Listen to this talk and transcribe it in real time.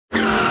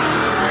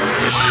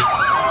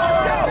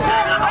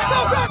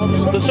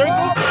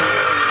circle.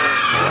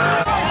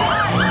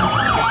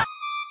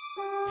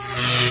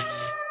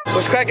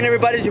 What's cracking,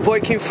 everybody? It's your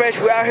boy King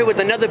Fresh. We're out here with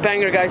another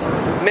banger, guys.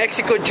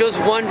 Mexico just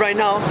won right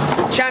now.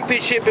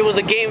 Championship, it was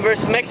a game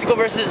versus Mexico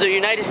versus the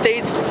United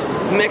States.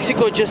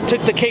 Mexico just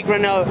took the cake right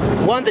now,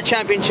 won the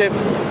championship.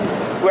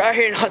 We're out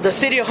here in the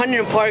city of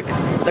Huntington Park.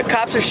 The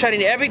cops are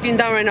shutting everything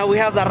down right now. We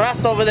have the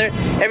raza over there.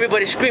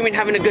 Everybody's screaming,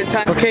 having a good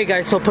time. Okay,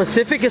 guys, so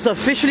Pacific is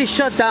officially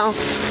shut down.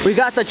 We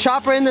got the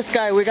chopper in the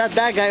sky. We got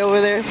that guy over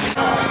there.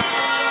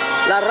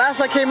 La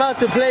raza came out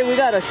to play. We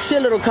got a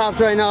shitload of cops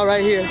right now,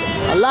 right here.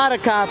 A lot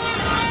of cops.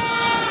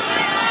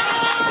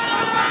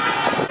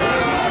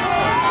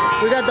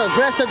 We got the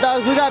aggressive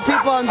dogs. We got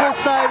people on this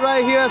side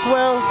right here as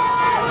well.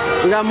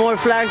 We got more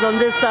flags on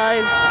this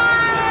side.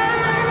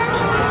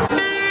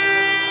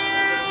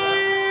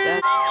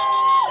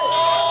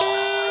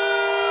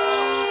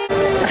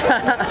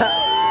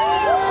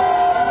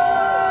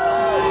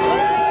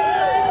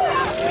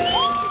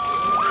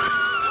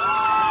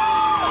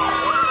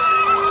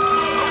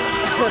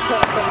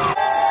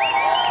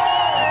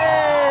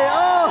 Hey,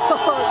 oh,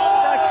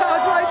 that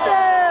couch right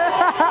there.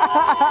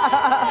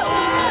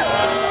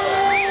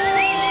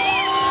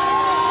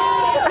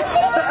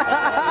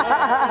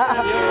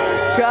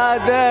 God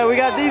damn, we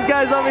got these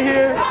guys over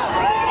here.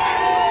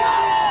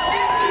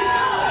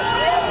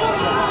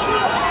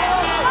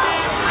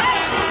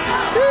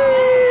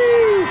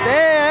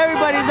 Hey,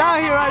 everybody's out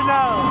here right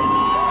now.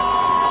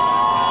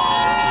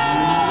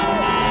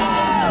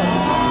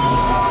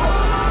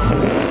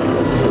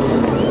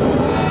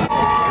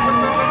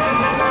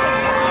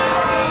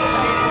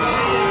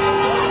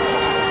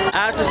 I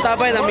had to stop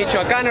by the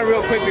Michoacana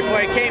real quick before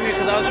I came here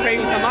because I was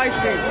craving some ice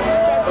cream.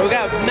 We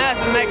got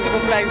massive Mexico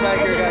flags back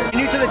here, guys. If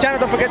you're new to the channel,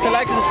 don't forget to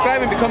like and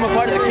subscribe and become a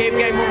part of the Cave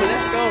Gang movement.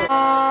 Let's go.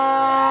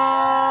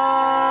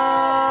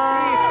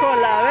 Hijo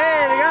la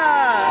verga.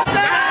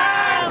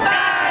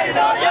 Canta y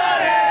no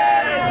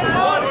llores,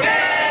 porque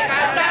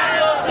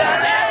cantando se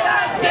alegra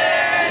el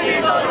cielo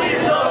y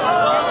bonitos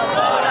los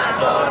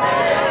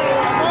corazones.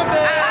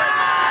 Ay,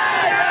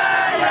 ay,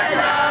 ay,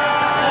 ay.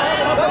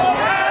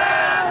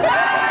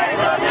 Canta y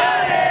no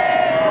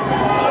llores,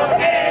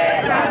 porque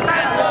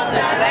cantando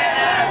se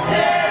alegra el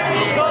cielo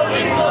y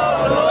bonitos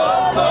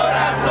los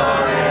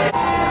corazones.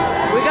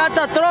 We got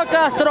the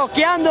trocas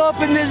troqueando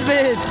up in this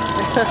bitch.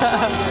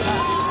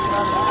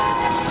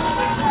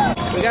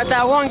 We got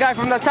that one guy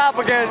from the top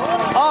again.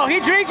 Oh, he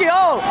drinking.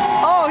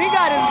 Oh, he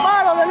got his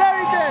bottle and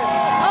everything.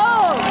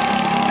 Oh,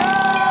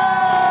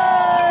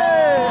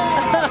 hey.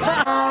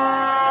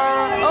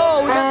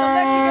 Oh, we got the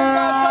Mexican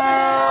dog coming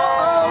in.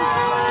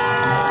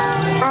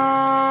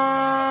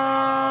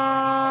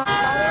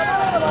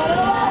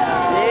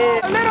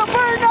 Yeah. Little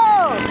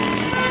burnout.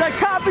 The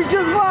cop is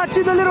just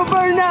watching the little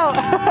burnout.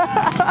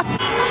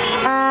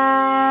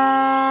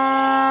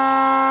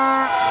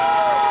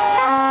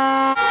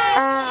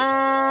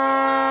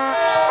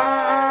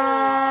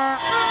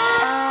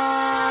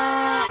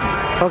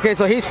 Okay,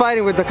 so he's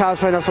fighting with the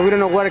cops right now, so we don't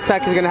know what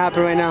exactly is gonna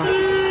happen right now.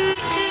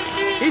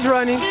 He's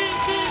running.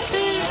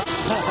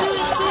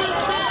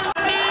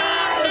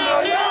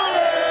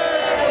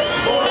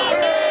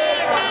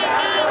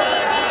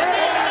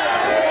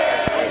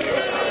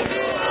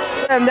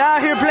 And they're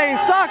out here playing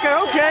soccer,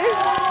 okay.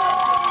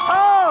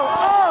 Oh,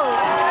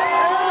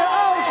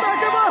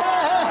 soccer ball.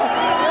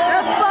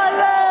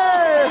 ¡Espale!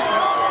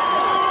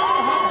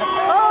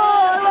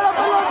 Oh, ahí va la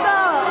pelota.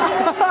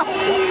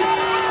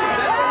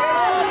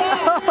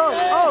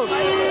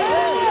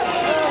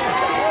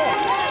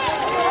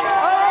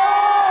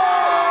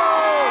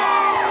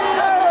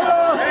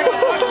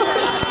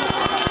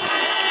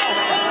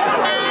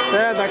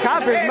 Yeah, the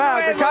cop is mad,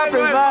 the cop is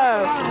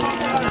mad.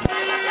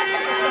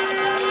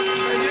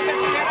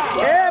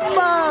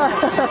 Epa!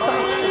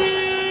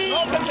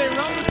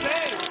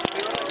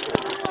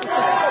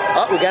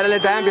 Oh, we gotta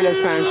let the ambulance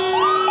pass.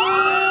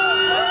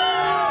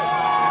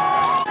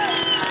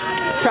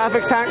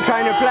 Traffic's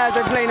trying to play,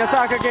 they're playing a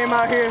soccer game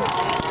out here.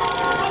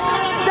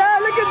 Yeah,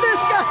 look at this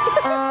guy!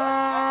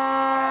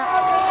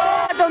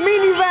 The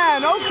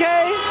minivan,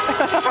 okay.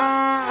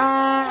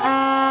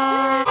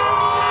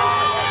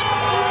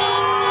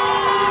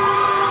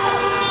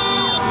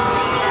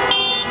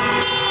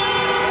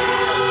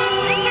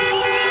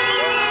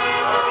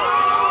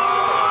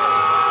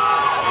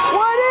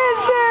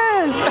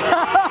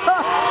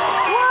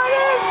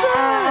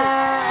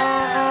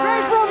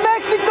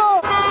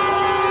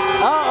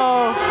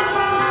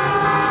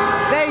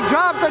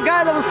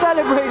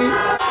 Celebrating.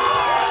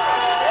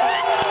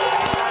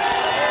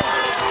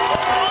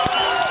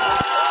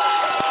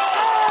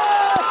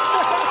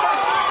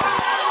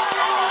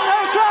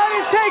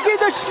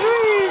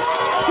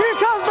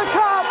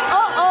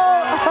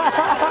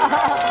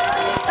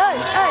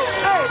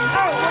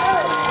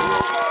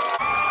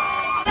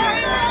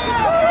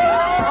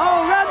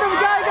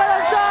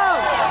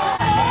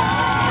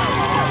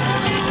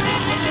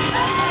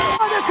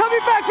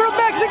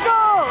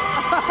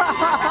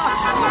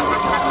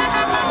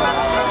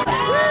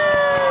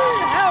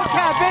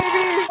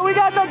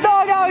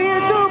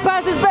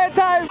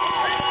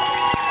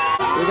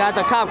 got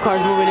the cop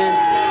cars moving in.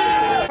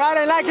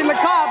 Probably liking the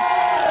cops.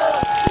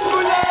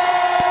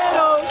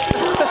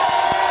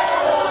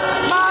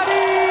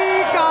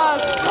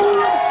 Maricas.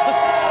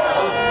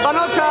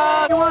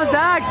 Panocha. He wants the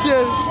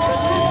action.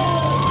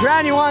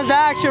 Granny wants the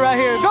action right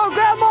here. Go,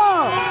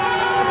 Grandma!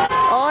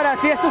 Ahora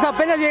sí, estos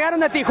apenas llegaron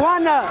de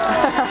Tijuana.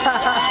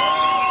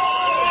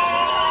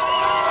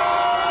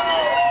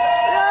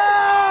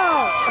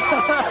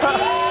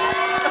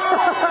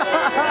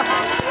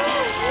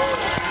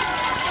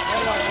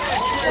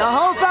 The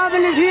whole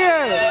family's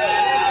here.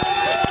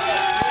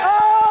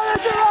 Oh,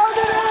 they're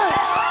surrounding it.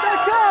 The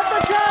cop.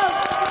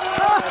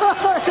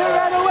 Oh, they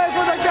ran away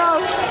from the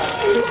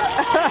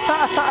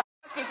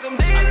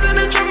cop.